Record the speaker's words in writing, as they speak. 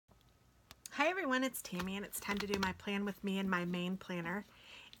Hi everyone, it's Tammy and it's time to do my plan with me and my main planner.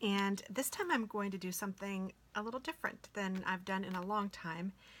 And this time I'm going to do something a little different than I've done in a long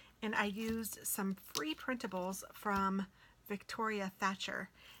time. And I used some free printables from Victoria Thatcher.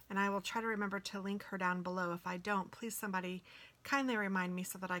 And I will try to remember to link her down below. If I don't, please somebody kindly remind me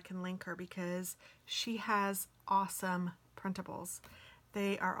so that I can link her because she has awesome printables.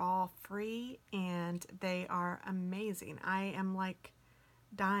 They are all free and they are amazing. I am like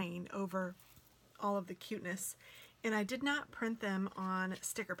dying over all of the cuteness. And I did not print them on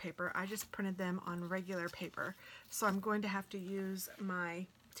sticker paper. I just printed them on regular paper. So I'm going to have to use my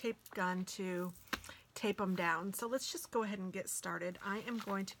tape gun to tape them down. So let's just go ahead and get started. I am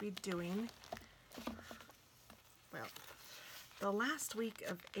going to be doing, well, the last week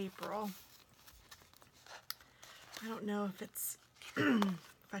of April. I don't know if it's,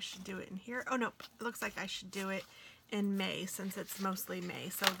 if I should do it in here. Oh, no, it looks like I should do it in May since it's mostly May.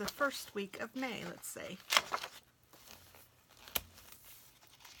 So the first week of May, let's say.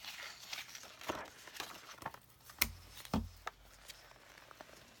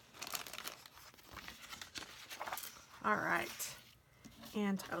 All right.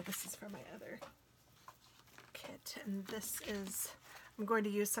 And, oh, this is for my other kit. And this is, I'm going to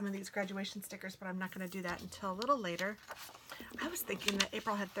use some of these graduation stickers, but I'm not going to do that until a little later. I was thinking that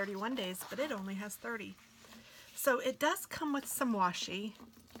April had 31 days, but it only has 30. So it does come with some washi.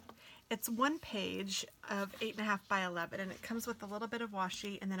 It's one page of 8.5 by 11, and it comes with a little bit of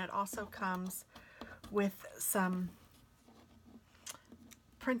washi, and then it also comes with some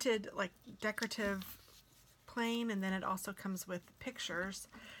printed, like, decorative plain, and then it also comes with pictures.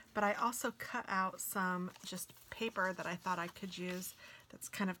 But I also cut out some just paper that I thought I could use that's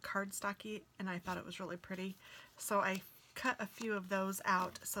kind of cardstocky, and I thought it was really pretty. So I cut a few of those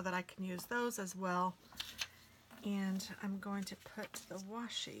out so that I can use those as well. And I'm going to put the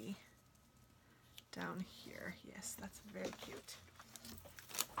washi down here. Yes, that's very cute.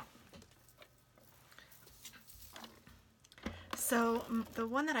 So the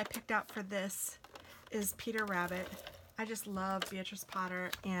one that I picked out for this is Peter Rabbit. I just love Beatrice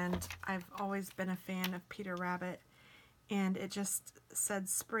Potter, and I've always been a fan of Peter Rabbit. And it just said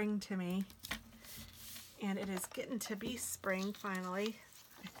spring to me. And it is getting to be spring finally.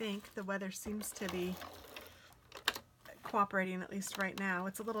 I think the weather seems to be cooperating, at least right now.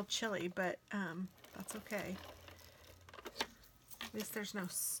 It's a little chilly, but that's okay. At least there's no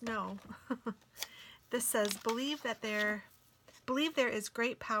snow. This says, believe there is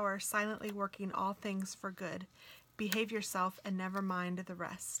great power silently working all things for good. Behave yourself and never mind the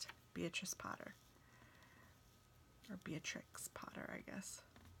rest. Beatrice Potter. Or Beatrix Potter, I guess.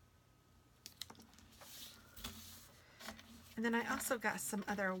 And then I also got some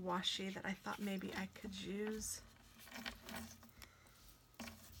other washi that I thought maybe I could use.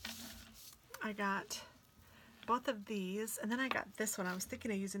 I got both of these, and then I got this one. I was thinking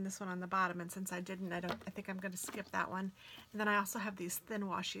of using this one on the bottom, and since I didn't, I think I'm going to skip that one. And then I also have these thin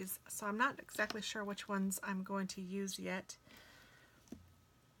washies, so I'm not exactly sure which ones I'm going to use yet. I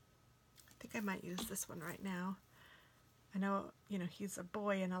think I might use this one right now. I know, you know, he's a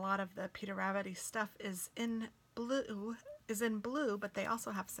boy, and a lot of the Peter Rabbit-y stuff is in blue, but they also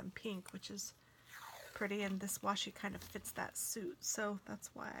have some pink, which is pretty, and this washi kind of fits that suit, so that's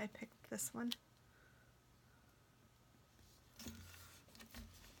why I picked this one.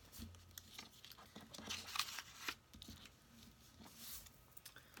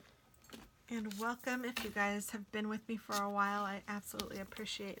 And welcome if you guys have been with me for a while. I absolutely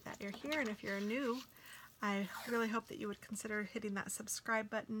appreciate that you're here, and if you're new, I really hope that you would consider hitting that subscribe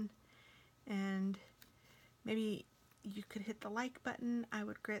button, and maybe you could hit the like button. I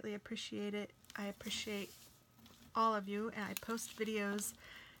would greatly appreciate it. I appreciate all of you, and I post videos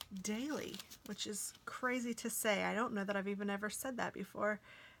daily, which is crazy to say. I don't know that I've even ever said that before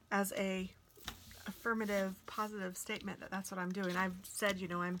as a affirmative, positive statement that that's what I'm doing. I've said, you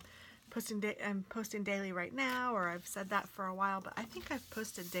know, I'm posting daily right now, or I've said that for a while, but I think I've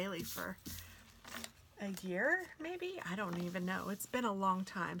posted daily for a year, maybe? I don't even know. It's been a long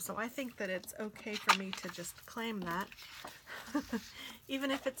time, so I think that it's okay for me to just claim that.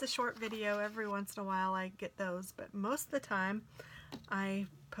 Even if it's a short video, every once in a while I get those, but most of the time I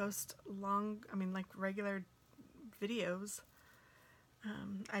post like regular videos.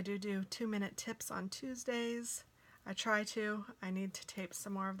 I do 2-minute tips on Tuesdays. I try to. I need to tape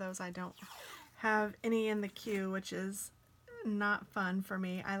some more of those. I don't have any in the queue, which is not fun for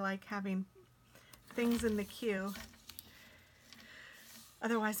me. I like having things in the queue.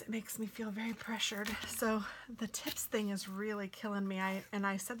 Otherwise, it makes me feel very pressured. So the tips thing is really killing me.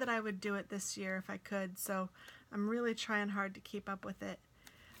 I said that I would do it this year if I could, so I'm really trying hard to keep up with it.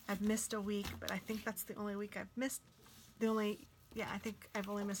 I've missed a week, but I think that's the only week I've missed. I think I've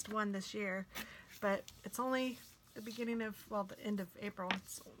only missed one this year, but it's only the beginning of, well, the end of April.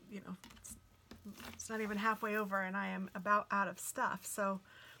 It's, you know, it's not even halfway over, and I am about out of stuff. So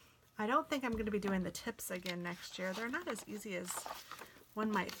I don't think I'm going to be doing the tips again next year. They're not as easy as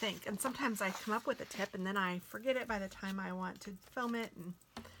one might think. And sometimes I come up with a tip and then I forget it by the time I want to film it, and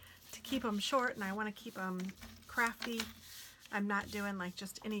to keep them short, and I want to keep them crafty. I'm not doing like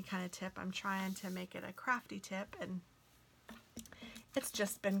just any kind of tip. I'm trying to make it a crafty tip, and it's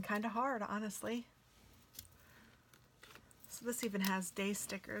just been kind of hard, honestly. So this even has day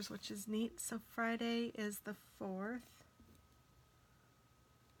stickers, which is neat. So Friday is the 4th.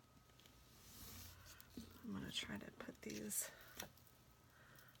 I'm going to try to put these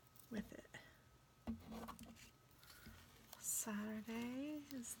with it. Saturday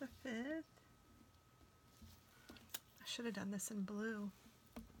is the 5th. I should have done this in blue.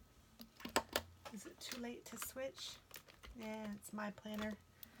 Is it too late to switch? Yeah, it's my planner.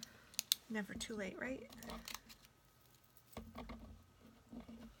 Never too late, right?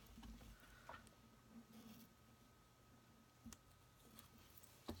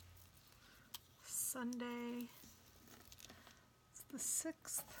 Sunday, it's the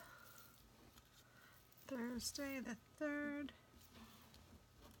 6th. Thursday the 3rd.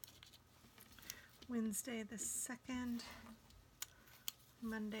 Wednesday the 2nd.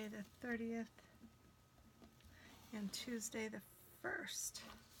 Monday the 30th. And Tuesday the 1st.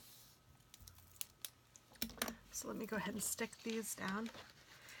 So let me go ahead and stick these down.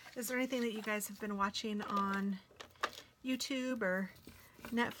 Is there anything that you guys have been watching on YouTube or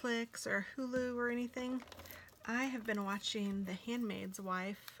Netflix or Hulu or anything? I have been watching The Handmaid's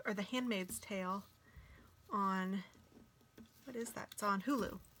Wife, or The Handmaid's Tale on, what is that? It's on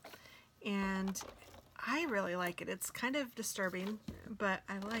Hulu. And I really like it. It's kind of disturbing, but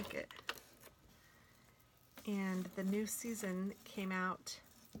I like it. And the new season came out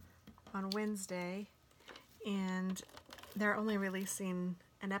on Wednesday, and they're only releasing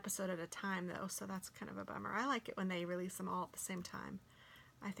an episode at a time though, so that's kind of a bummer. I like it when they release them all at the same time.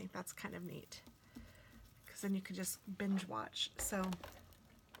 I think that's kind of neat, because then you can just binge watch. So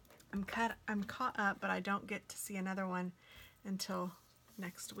I'm caught up, but I don't get to see another one until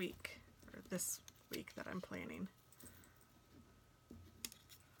next week, or this week that I'm planning.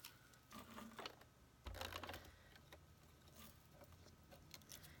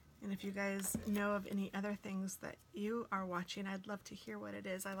 And if you guys know of any other things that you are watching, I'd love to hear what it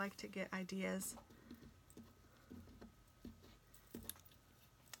is. I like to get ideas.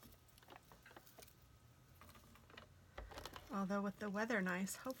 Although with the weather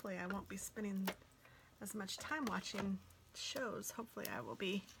nice, hopefully I won't be spending as much time watching shows. Hopefully I will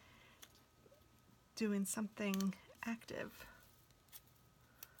be doing something active.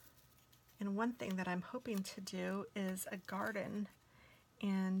 And one thing that I'm hoping to do is a garden.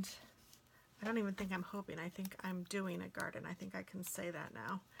 And I don't even think I'm hoping, I think I'm doing a garden. I think I can say that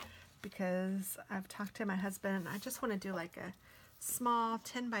now, because I've talked to my husband and I just want to do like a small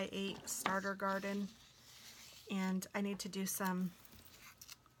 10 by 8 starter garden. And I need to do some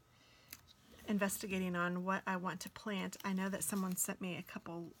investigating on what I want to plant. I know that someone sent me a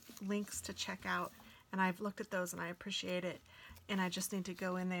couple links to check out, and I've looked at those and I appreciate it. And I just need to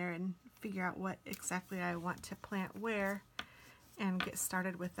go in there and figure out what exactly I want to plant where, and get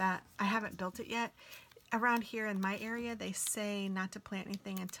started with that. I haven't built it yet. Around here in my area, they say not to plant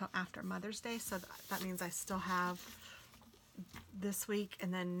anything until after Mother's Day, so that means I still have this week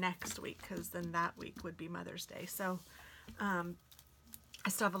and then next week, because then that week would be Mother's Day. So I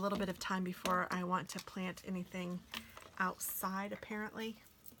still have a little bit of time before I want to plant anything outside, apparently.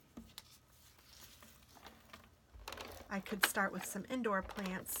 I could start with some indoor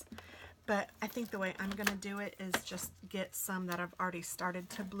plants, but I think the way I'm going to do it is just get some that have already started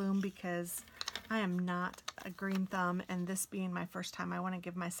to bloom, because I am not a green thumb, and this being my first time, I want to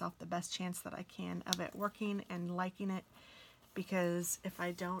give myself the best chance that I can of it working and liking it, because if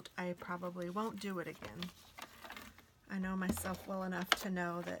I don't, I probably won't do it again. I know myself well enough to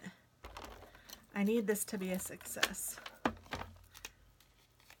know that I need this to be a success.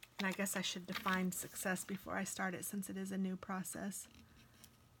 And I guess I should define success before I start it, since it is a new process.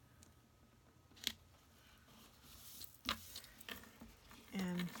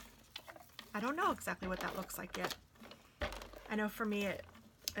 And I don't know exactly what that looks like yet. I know for me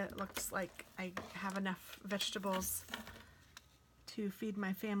it looks like I have enough vegetables to feed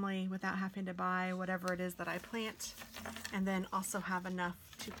my family without having to buy whatever it is that I plant, and then also have enough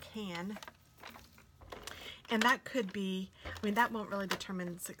to can. And that could be, I mean, that won't really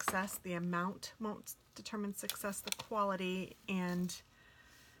determine success. The amount won't determine success, the quality and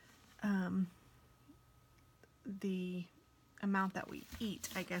the amount that we eat,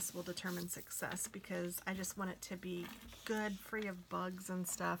 I guess, will determine success, because I just want it to be good, free of bugs and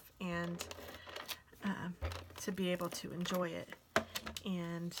stuff, and to be able to enjoy it.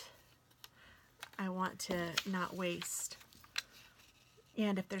 And I want to not waste.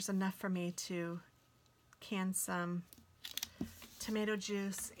 And if there's enough for me to can some tomato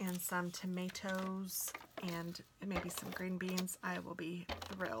juice and some tomatoes and maybe some green beans, I will be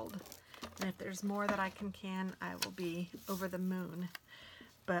thrilled. And if there's more that I can, I will be over the moon.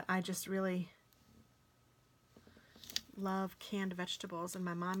 But I just really love canned vegetables, and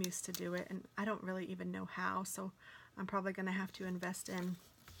my mom used to do it, and I don't really even know how, so I'm probably going to have to invest in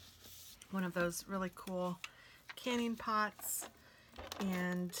one of those really cool canning pots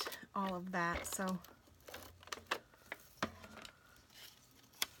and all of that. So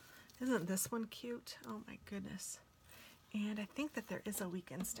isn't this one cute? Oh my goodness. And I think that there is a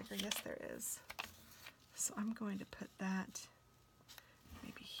weekend sticker. Yes, there is. So I'm going to put that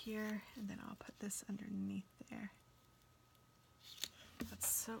maybe here, and then I'll put this underneath there. That's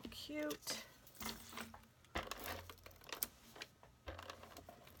so cute.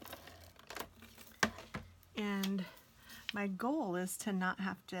 And my goal is to not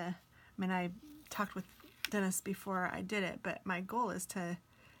have to, I mean, I talked with Dennis before I did it, but my goal is to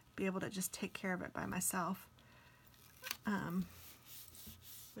be able to just take care of it by myself,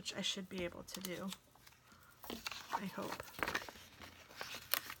 which I should be able to do, I hope.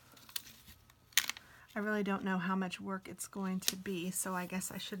 I really don't know how much work it's going to be, so I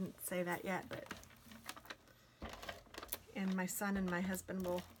guess I shouldn't say that yet, but and my son and my husband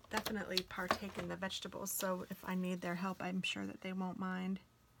will definitely partake in the vegetables, so if I need their help, I'm sure that they won't mind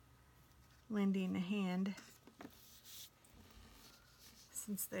lending a hand,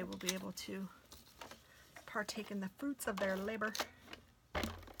 since they will be able to partake in the fruits of their labor.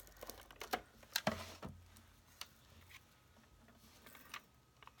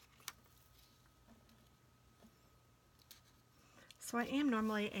 So I am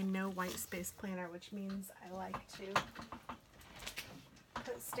normally a no white space planner, which means I like to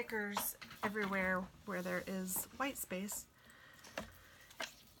put stickers everywhere where there is white space.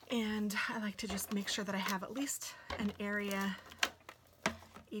 And I like to just make sure that I have at least an area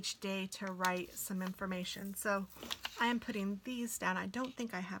each day to write some information. So I am putting these down. I don't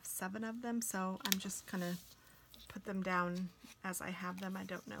think I have 7 of them, so I'm just gonna put them down as I have them. I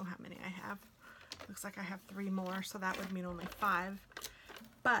don't know how many I have. Looks like I have 3 more, so that would mean only 5.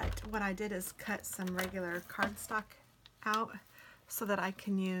 But what I did is cut some regular cardstock out so that I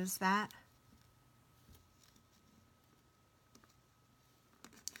can use that.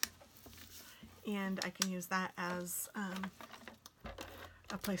 And I can use that as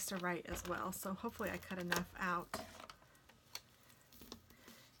a place to write as well. So hopefully I cut enough out.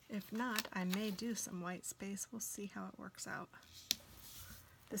 If not, I may do some white space. We'll see how it works out.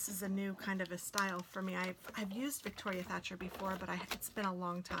 This is a new kind of a style for me. I've used Victoria Thatcher before, but it's been a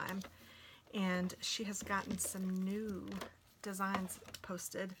long time. And she has gotten some new designs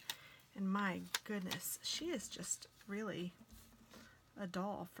posted. And my goodness, she is just really a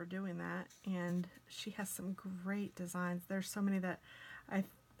doll for doing that. And she has some great designs. There's so many that I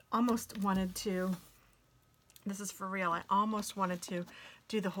almost wanted to, this is for real, I almost wanted to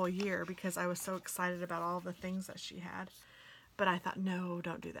do the whole year because I was so excited about all the things that she had. But I thought, no,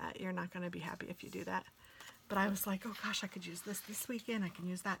 don't do that. You're not going to be happy if you do that. But I was like, oh gosh, I could use this weekend. I can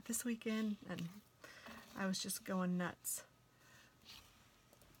use that this weekend. And I was just going nuts.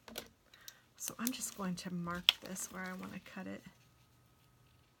 So I'm just going to mark this where I want to cut it.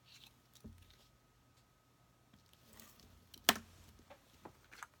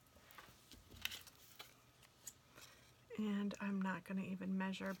 And I'm not going to even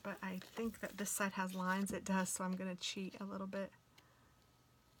measure, but I think that this side has lines. It does, so I'm going to cheat a little bit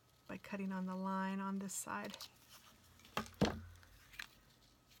by cutting on the line on this side.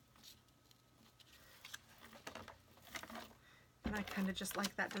 And I kind of just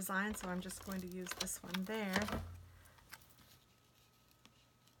like that design, so I'm just going to use this one there.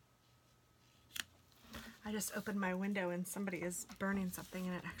 I just opened my window and somebody is burning something,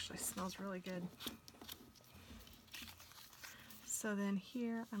 and it actually smells really good. So then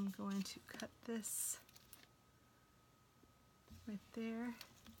here I'm going to cut this right there.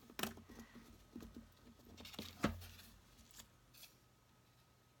 I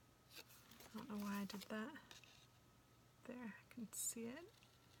don't know why I did that. There, I can see it.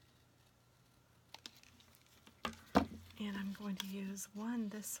 And I'm going to use one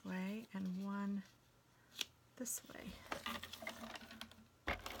this way and one this way.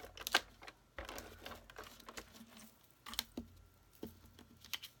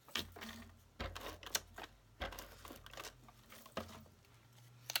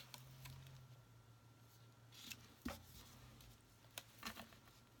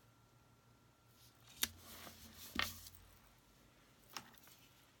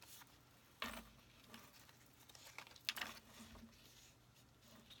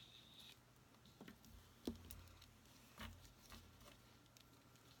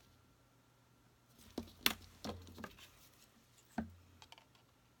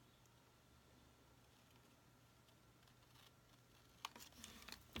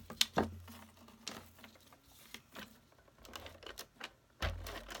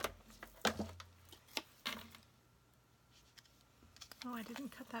 Oh, I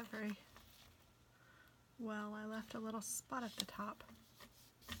didn't cut that very well. I left a little spot at the top.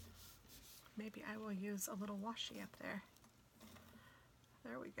 Maybe I will use a little washi up there.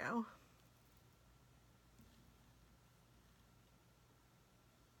 There we go.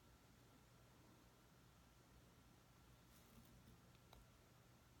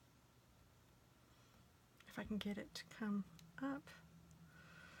 If I can get it to come up.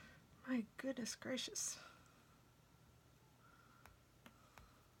 My goodness gracious.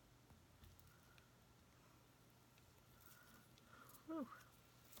 Whew.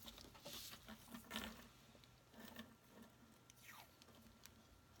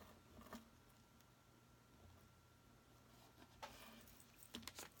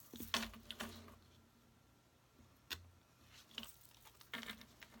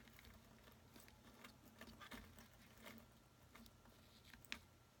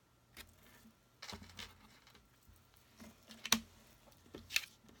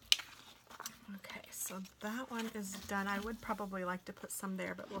 So that one is done. I would probably like to put some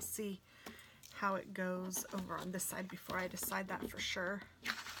there, but we'll see how it goes over on this side before I decide that for sure.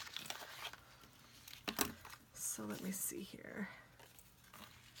 So let me see here.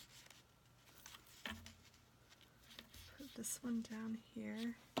 Put this one down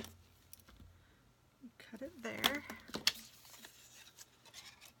here. Cut it there.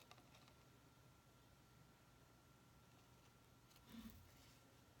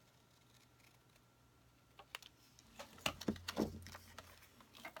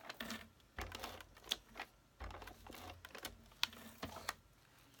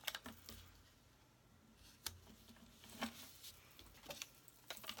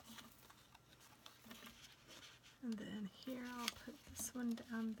 And then here I'll put this one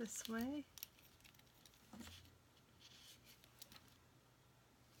down this way.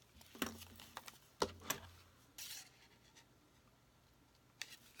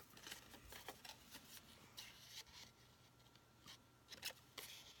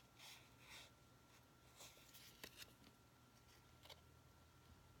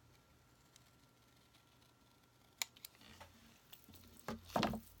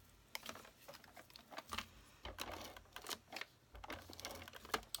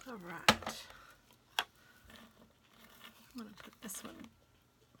 All right, I'm going to put this one,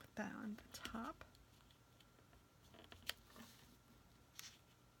 put that on the top.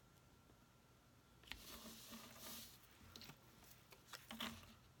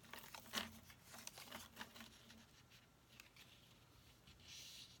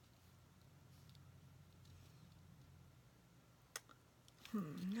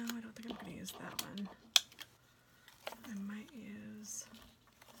 No, I don't think I'm going to use that one. I might use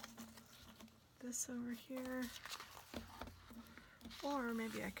this over here, or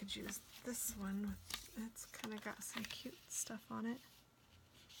maybe I could use this one. It's kind of got some cute stuff on it.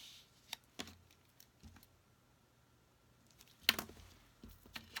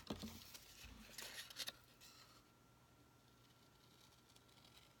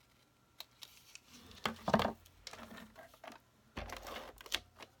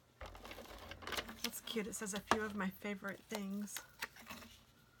 That's cute. It says a few of my favorite things.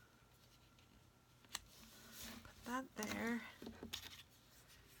 That there,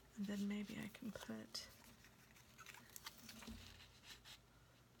 and then maybe I can put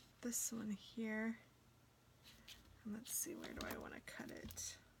this one here, and let's see, where do I want to cut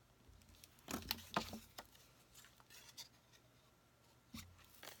it?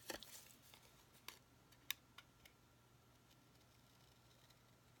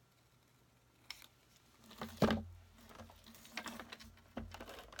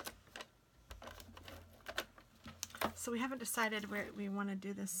 So we haven't decided where we want to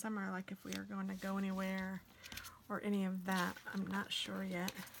do this summer, like if we are going to go anywhere or any of that. I'm not sure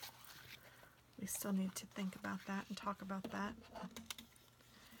yet. We still need to think about that and talk about that.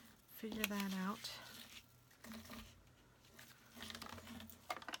 Figure that out.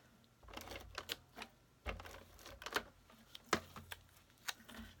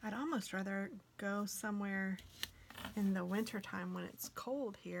 I'd almost rather go somewhere in the winter time when it's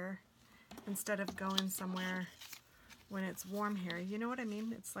cold here instead of going somewhere when it's warm here. You know what I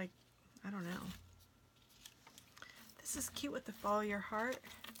mean? It's like, I don't know. This is cute with the Follow Your Heart,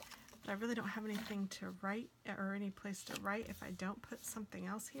 but I really don't have anything to write or any place to write if I don't put something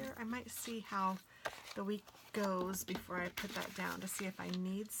else here. I might see how the week goes before I put that down to see if I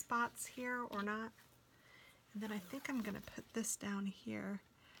need spots here or not. And then I think I'm going to put this down here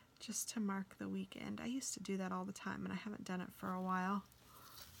just to mark the weekend. I used to do that all the time and I haven't done it for a while.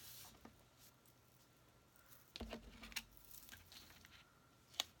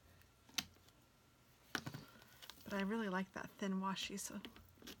 but I really like that thin washi, so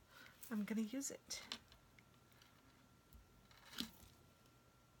I'm going to use it.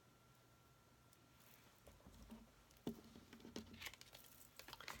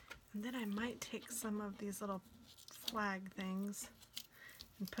 And then I might take some of these little flag things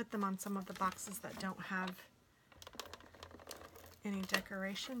and put them on some of the boxes that don't have any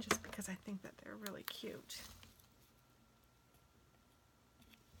decoration, just because I think that they're really cute.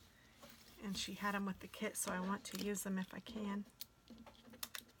 And she had them with the kit, so I want to use them if I can.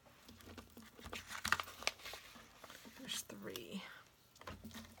 There's 3.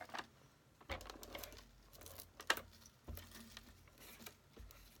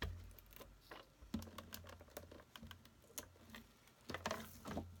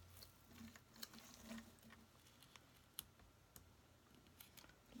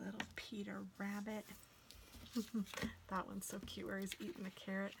 Little Peter Rabbit. That one's so cute where he's eating the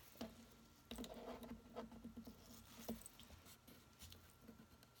carrot.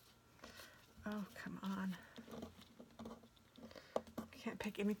 Oh, come on. Can't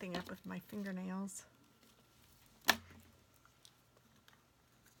pick anything up with my fingernails.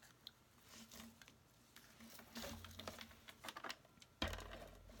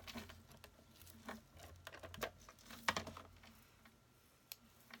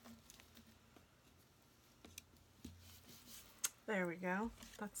 There we go.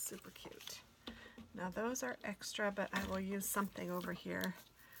 That's super cute. Now those are extra, but I will use something over here.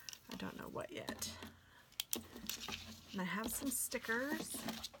 I don't know what yet. And I have some stickers.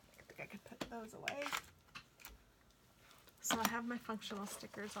 I think I could put those away. So I have my functional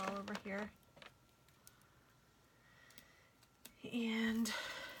stickers all over here. And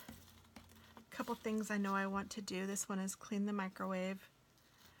a couple things I know I want to do. This one is clean the microwave.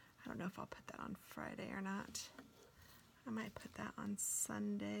 I don't know if I'll put that on Friday or not. I might put that on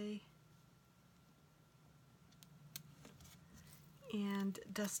Sunday. And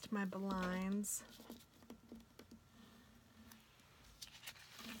dust my blinds.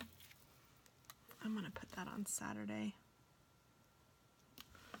 I'm going to put that on Saturday.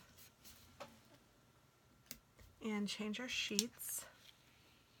 And change our sheets.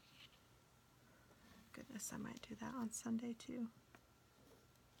 Goodness, I might do that on Sunday too.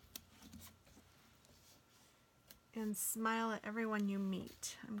 And smile at everyone you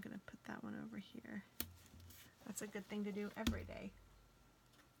meet. I'm going to put that one over here. That's a good thing to do every day.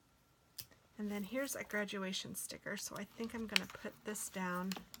 And then here's a graduation sticker, so I think I'm going to put this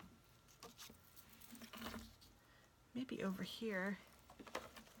down maybe over here,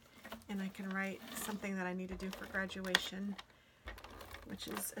 and I can write something that I need to do for graduation, which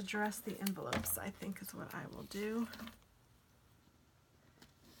is address the envelopes, I think is what I will do.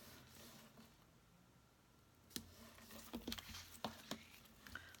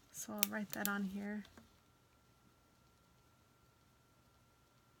 So I'll write that on here.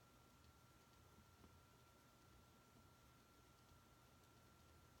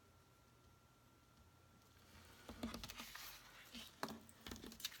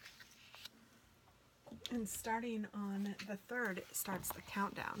 And starting on the 3rd, it starts the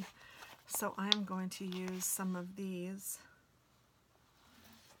countdown. So I'm going to use some of these.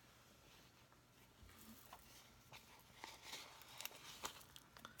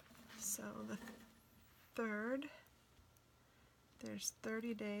 So the 3rd, there's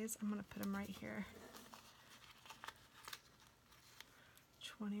 30 days. I'm going to put them right here.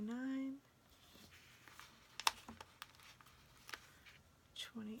 29,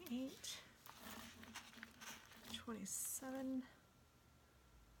 28, 27,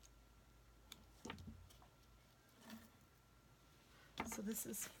 so this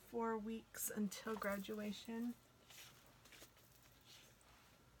is 4 weeks until graduation.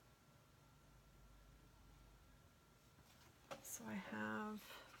 So I have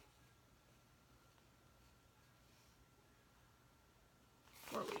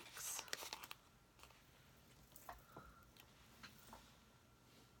 4 weeks.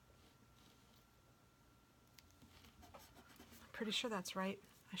 Pretty sure that's right.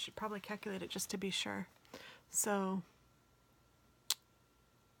 I should probably calculate it just to be sure. So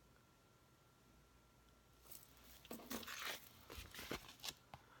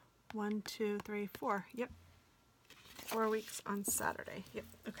one, 2, 3, 4. Yep. 4 weeks on Saturday. Yep.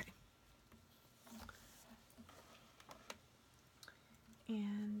 Okay.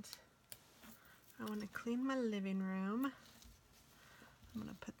 And I want to clean my living room. I'm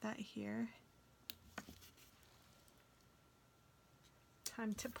going to put that here.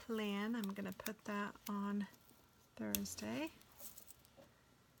 Time to plan. I'm going to put that on Thursday.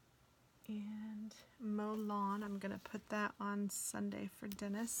 And mow lawn. I'm going to put that on Sunday for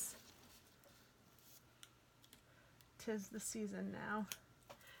Dennis. 'tis the season now.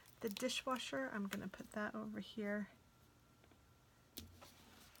 The dishwasher, I'm going to put that over here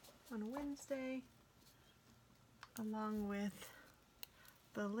on Wednesday, along with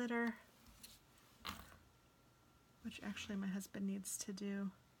the litter, which actually my husband needs to do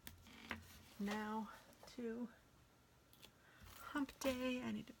now too. Hump day,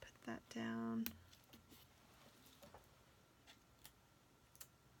 I need to put that down.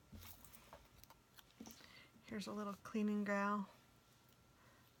 Here's a little cleaning gal.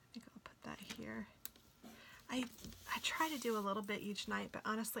 I think I'll put that here. I try to do a little bit each night, but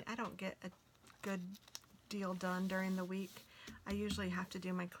honestly, I don't get a good deal done during the week. I usually have to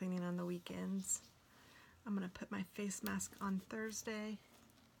do my cleaning on the weekends. I'm going to put my face mask on Thursday.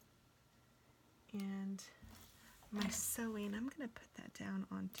 And my sewing, I'm going to put that down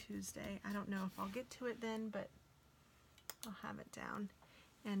on Tuesday. I don't know if I'll get to it then, but I'll have it down.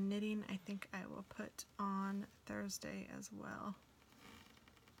 And knitting, I think I will put on Thursday as well.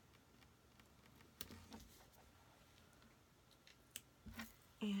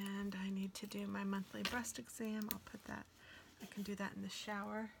 And I need to do my monthly breast exam. I'll put that, I can do that in the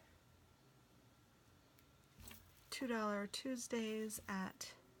shower. $2 Tuesdays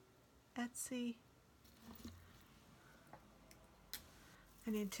at Etsy. I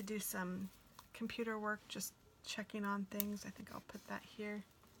need to do some computer work, just checking on things. I think I'll put that here.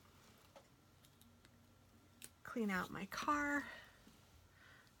 Clean out my car.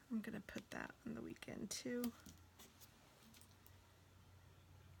 I'm going to put that on the weekend too.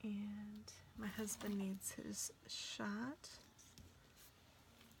 And my husband needs his shot.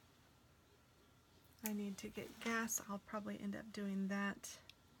 I need to get gas. I'll probably end up doing that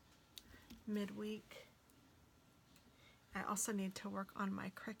midweek. I also need to work on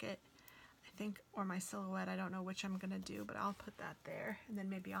my Cricut, I think, or my silhouette. I don't know which I'm going to do, but I'll put that there. And then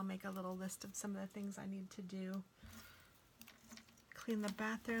maybe I'll make a little list of some of the things I need to do. Clean the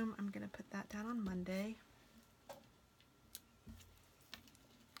bathroom. I'm going to put that down on Monday.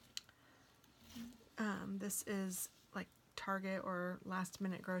 This is like Target or last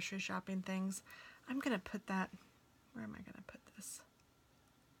minute grocery shopping things. I'm going to put that, where am I going to put this?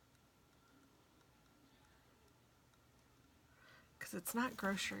 Because it's not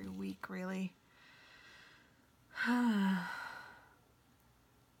grocery week really. I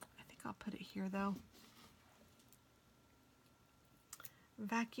think I'll put it here though.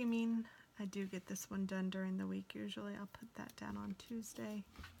 Vacuuming, I do get this one done during the week usually. I'll put that down on Tuesday.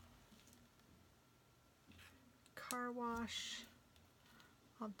 Car wash,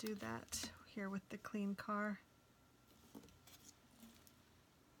 I'll do that here with the clean car.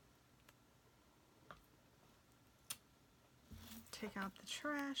 Take out the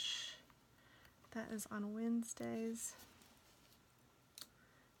trash, that is on Wednesdays.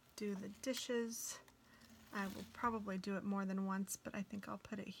 Do the dishes. I will probably do it more than once, but I think I'll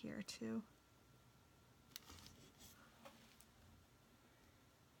put it here too.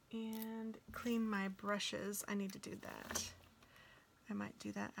 And clean my brushes. I need to do that. I might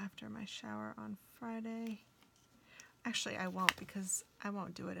do that after my shower on Friday. Actually, I won't, because I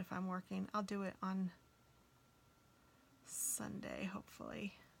won't do it if I'm working. I'll do it on Sunday,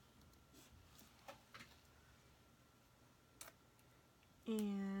 hopefully.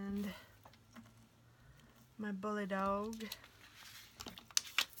 And my bully dog.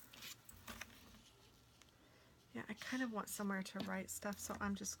 Yeah, I kind of want somewhere to write stuff, so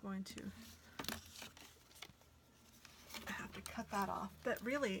I'm just going to have to cut that off. But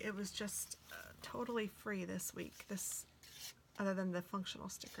really, it was just totally free this week, other than the functional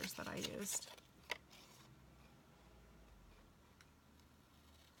stickers that I used.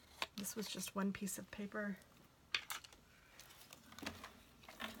 This was just one piece of paper.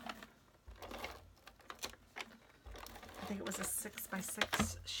 I think it was a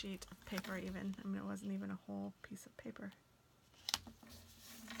 6x6 sheet of paper even. I mean, it wasn't even a whole piece of paper.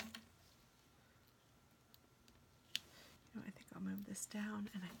 You know, I think I'll move this down,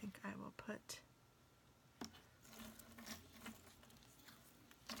 and I think I will put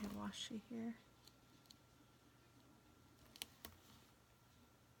a washi here.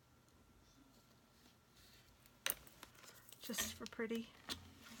 Just for pretty.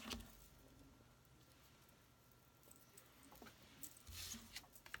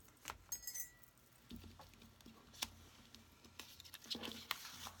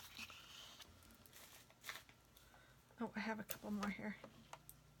 Oh, I have a couple more here.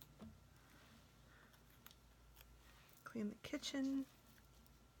 Clean the kitchen.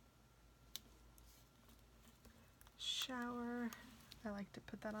 Shower. I like to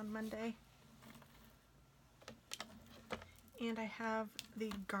put that on Monday. And I have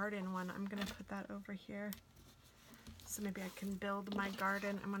the garden one. I'm going to put that over here. So maybe I can build my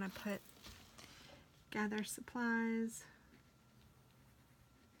garden. I'm going to put gather supplies.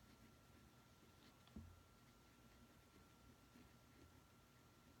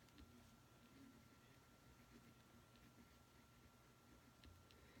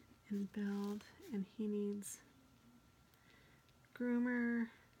 And build, and he needs groomer,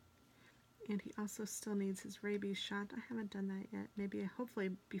 and he also still needs his rabies shot. I haven't done that yet. Maybe,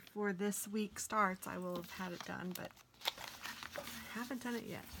 hopefully before this week starts, I will have had it done, but I haven't done it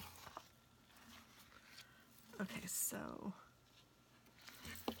yet. Okay, so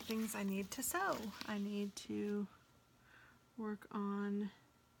things I need to sew. I need to work on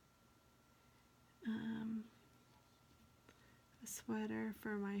a sweater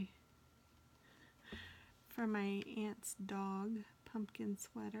for my aunt's dog, pumpkin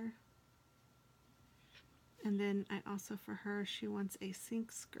sweater. And then I also, for her, she wants a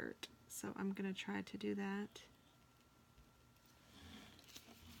sink skirt, so I'm gonna try to do that.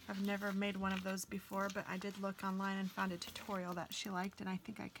 I've never made one of those before, but I did look online and found a tutorial that she liked, and I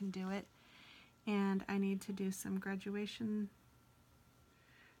think I can do it. And I need to do some grad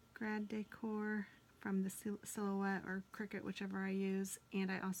decor from the Silhouette or Cricut, whichever I use. And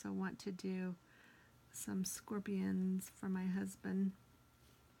I also want to do some scorpions for my husband.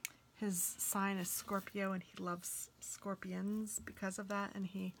 His sign is Scorpio, and he loves scorpions because of that, and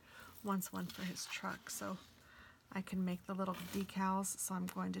he wants one for his truck, so I can make the little decals, so I'm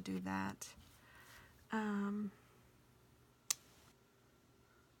going to do that. I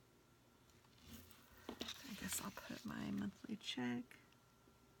guess I'll put my monthly check.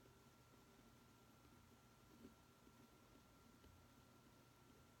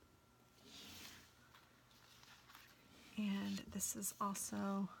 And this is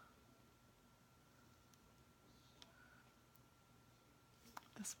also,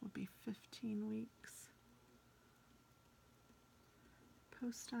 this will be 15 weeks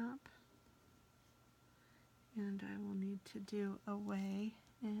post-op. And I will need to do a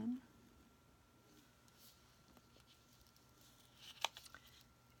weigh-in.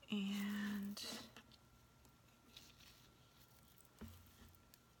 And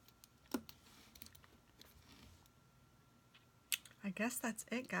I guess that's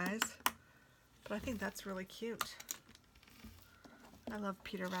it, guys. But I think that's really cute. I love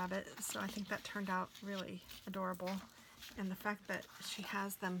Peter Rabbit, so I think that turned out really adorable. And the fact that she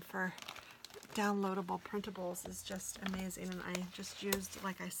has them for downloadable printables is just amazing. And I just used,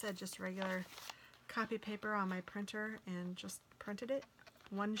 like I said, just regular copy paper on my printer and just printed it,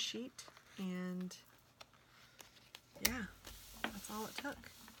 one sheet, and yeah, that's all it took.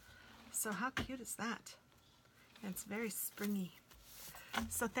 So how cute is that? And it's very springy.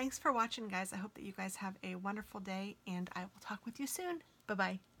 So thanks for watching, guys. I hope that you guys have a wonderful day, and I will talk with you soon.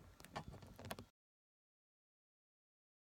 Bye-bye.